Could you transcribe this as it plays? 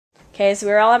Okay, so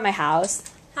we were all at my house.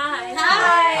 Hi.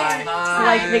 Hi. Hi.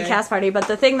 Like big cast party, but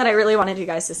the thing that I really wanted you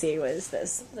guys to see was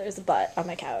this. There's a butt on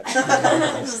my couch.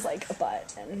 There's just like a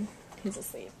butt, and he's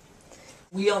asleep.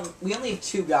 We only have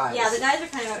 2 guys. Yeah, the guys are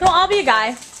kind of. No, I'll be a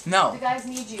guy. No. The guys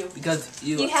need you. Because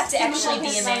you have to actually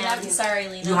be a man. I'm sorry,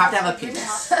 Lena. You have to have a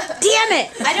penis. Damn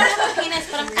it! I don't have a penis,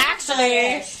 but I'm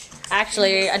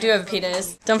Actually, I do have a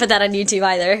penis. Don't put that on YouTube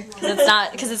either,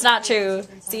 because it's not true.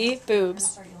 See,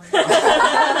 boobs.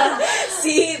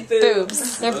 See,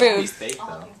 Boobs. They're boobs. Fake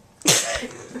though.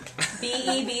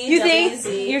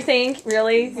 B-E-B-W-Z. You think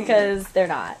really? Because they're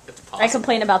not. I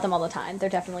complain about them all the time. They're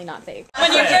definitely not fake.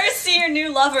 When you first see your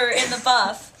new lover in the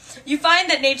buff, you find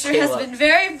that nature has been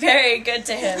very, very good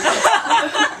to him.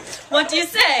 What do you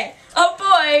say? Oh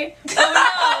boy,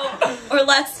 oh no, or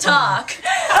let's talk.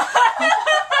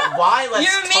 Why? Let's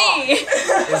You're talk. me.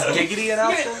 Is giggity an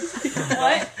option?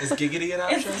 What? Is giggity an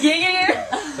option?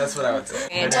 Giggity? That's what I would say.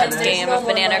 Intense game of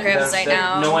banana grips right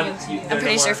now. No one. I'm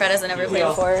pretty sure Fred has never played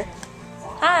before.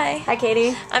 Hi. Hi,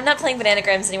 Katie. I'm not playing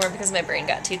Bananagrams anymore because my brain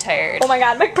got too tired. Oh my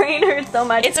god, my brain hurts so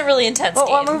much. It's a really intense What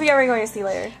game. movie are we going to see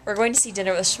later? We're going to see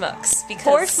Dinner with Schmucks because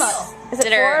 4 Schmucks. Is it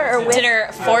Dinner 4 or with? Dinner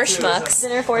for Schmucks.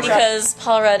 Dinner for Schmucks. Because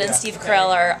Paul Rudd and Steve Carell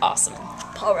are awesome.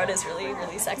 Paul Rudd is really,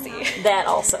 really sexy. That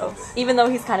also. Even though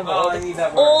he's kind of old.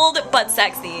 Old but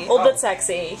sexy. Old but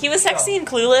sexy. He was sexy in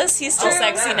Clueless. He's still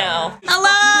sexy now. Hello!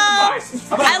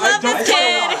 I love this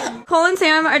kid! Cole and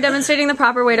Sam are demonstrating the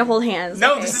proper way to hold hands.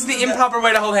 No, this is the improper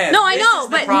way to hold hands. No, I know,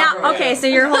 but now, okay, so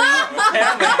you're holding.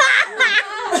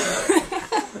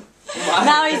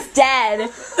 Now he's dead.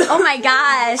 Oh my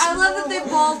gosh. I love that they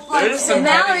both like. There's some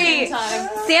Mallory,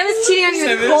 Sam is cheating on you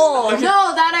with Cole.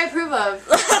 No, that I approve of.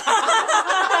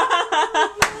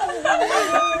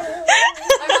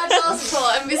 I'm not jealous of Cole,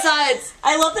 and besides,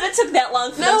 I love that it took that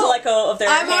long for them to let go of their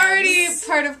I'm hands. already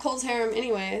part of Cole's harem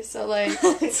anyway, so like,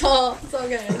 it's all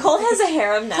good. Cole has a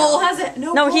harem now. Cole has a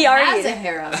no. No, Cole he already has a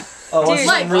harem. Oh, Dude,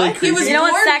 Like really what? He was You know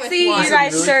what's born sexy? with one. You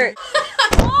guys' shirt.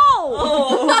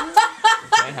 Oh!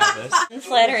 I have this.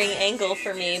 Unflattering angle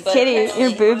for me, but Kitty, apparently-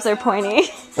 your boobs are pointy.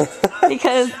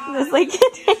 Because there's like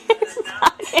containers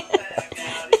in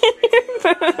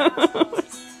your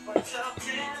boobs.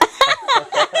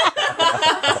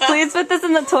 Please put this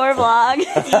in the tour vlog.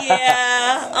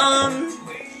 Yeah,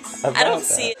 I don't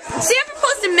see it. Sam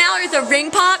proposed to Mallory with a ring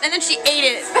pop, and then she ate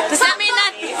it. Does that mean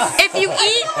that if you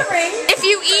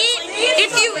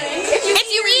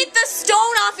eat the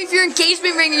stone off of your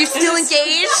engagement ring, are you still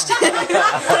engaged?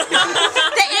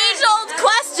 The age-old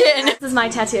question. This is my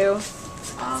tattoo.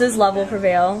 This is Love Will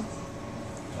Prevail.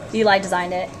 Eli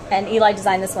designed it, and Eli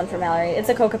designed this one for Mallory. It's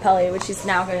a Coca-Pelli, which she's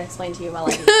now going to explain to you while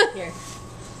I'm here.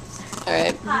 All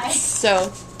right.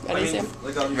 So, ready, Sam?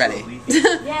 Ready.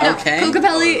 Yeah. Okay.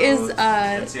 Coca-Pelli is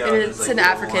it's an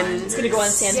African. It's going to go on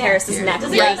Sam Harris's neck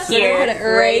Put right here. it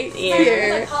right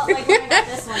here.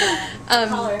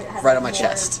 Right on my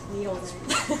chest.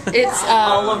 It's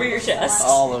All over your chest.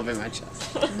 All over my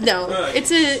chest. no,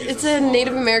 it's a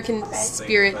Native American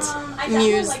spirit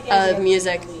muse of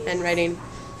music and writing,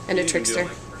 and a trickster.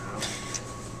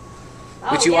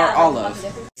 Which you are all of.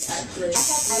 This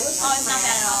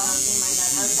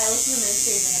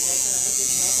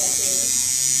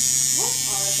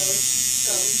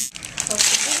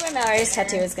is where Mallory's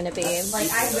tattoo is going to be. It's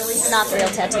not the real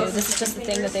tattoo. This is just the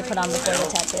thing that they put on before the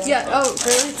tattoo. Yeah. Oh,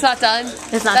 really? It's not done.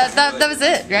 It's not That was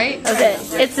it, right?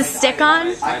 That's it. It's a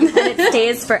stick-on, and it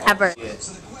stays forever.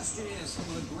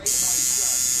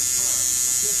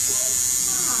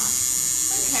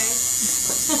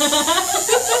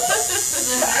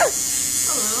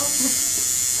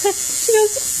 She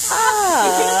goes,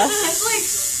 ah. It's like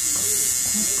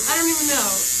I don't even know.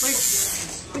 Like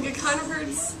it kind of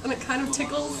hurts, and it kind of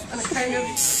tickles, and it kind of.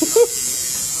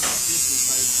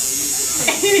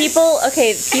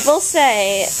 People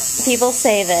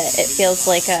say that it feels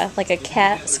like a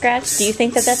cat scratch. Do you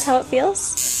think that that's how it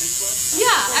feels? Yeah,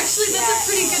 actually, that's a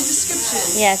pretty good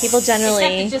description. Yeah, people generally.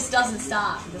 Except it just doesn't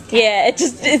stop. Yeah,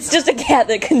 it's just a cat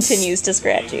that continues to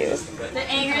scratch you. The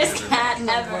angriest cat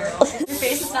ever. Your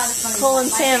face is not as funny. Cole and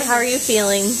Sam, how are you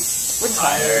feeling? We're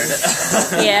tired.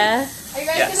 Yeah. Are you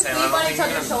guys gonna sleep on each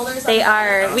other's shoulders? They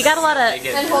are. We have a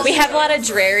lot of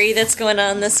drarry that's going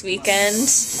on this weekend,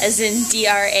 as in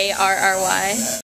DRARRY.